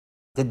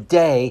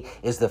Today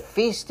is the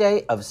feast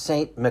day of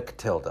Saint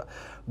Mechtelde.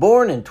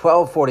 Born in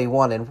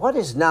 1241 in what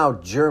is now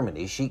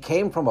Germany, she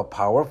came from a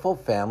powerful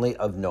family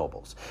of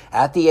nobles.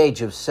 At the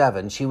age of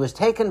 7, she was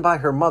taken by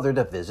her mother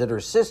to visit her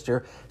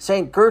sister,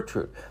 Saint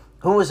Gertrude,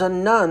 who was a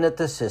nun at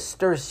the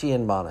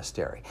Cistercian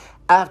monastery.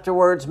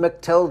 Afterwards,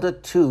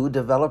 Mechtelde too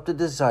developed a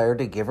desire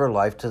to give her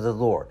life to the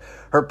Lord.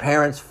 Her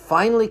parents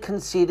finally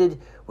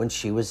conceded when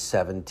she was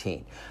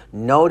 17.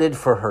 Noted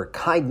for her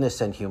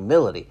kindness and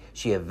humility,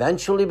 she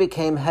eventually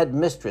became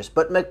headmistress,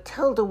 but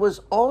Mechtelde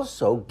was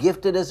also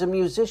gifted as a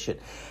musician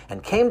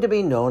and came to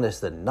be known as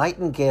the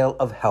Nightingale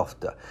of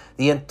Mechtelde.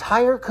 The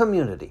entire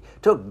community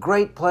took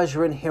great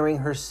pleasure in hearing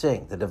her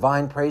sing the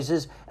divine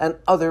praises and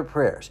other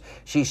prayers.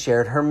 She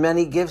shared her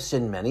many gifts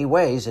in many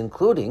ways,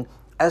 including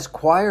as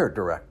choir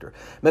director.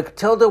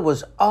 Mechtelde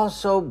was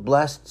also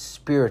blessed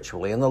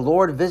spiritually, and the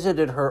Lord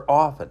visited her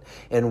often.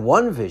 In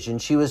one vision,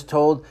 she was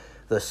told,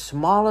 "The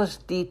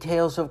smallest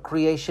details of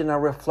creation are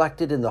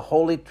reflected in the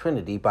Holy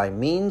Trinity by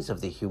means of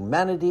the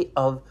humanity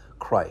of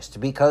Christ,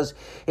 because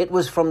it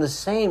was from the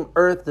same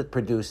earth that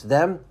produced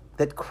them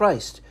that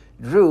Christ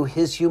drew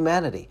his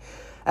humanity."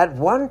 At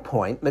one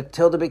point,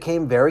 Mechtelde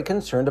became very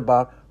concerned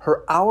about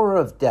her hour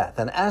of death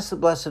and asked the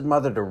Blessed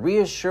Mother to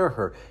reassure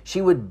her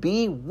she would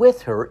be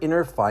with her in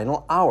her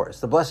final hours.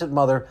 The Blessed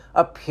Mother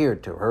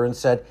appeared to her and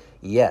said,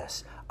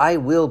 "Yes, I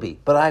will be,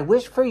 but I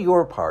wish for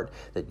your part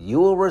that you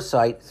will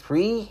recite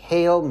 3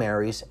 Hail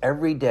Marys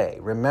every day,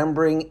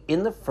 remembering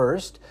in the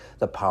first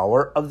the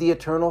power of the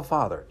Eternal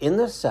Father, in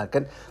the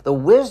second the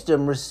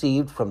wisdom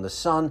received from the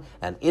Son,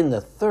 and in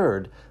the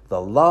third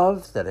the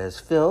love that has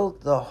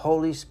filled the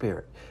Holy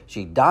Spirit."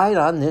 She died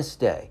on this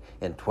day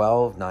in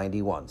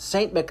 1291.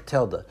 Saint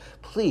Mechtelde,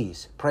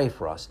 please pray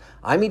for us.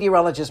 I'm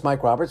meteorologist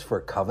Mike Roberts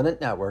for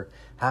Covenant Network.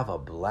 Have a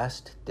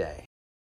blessed day.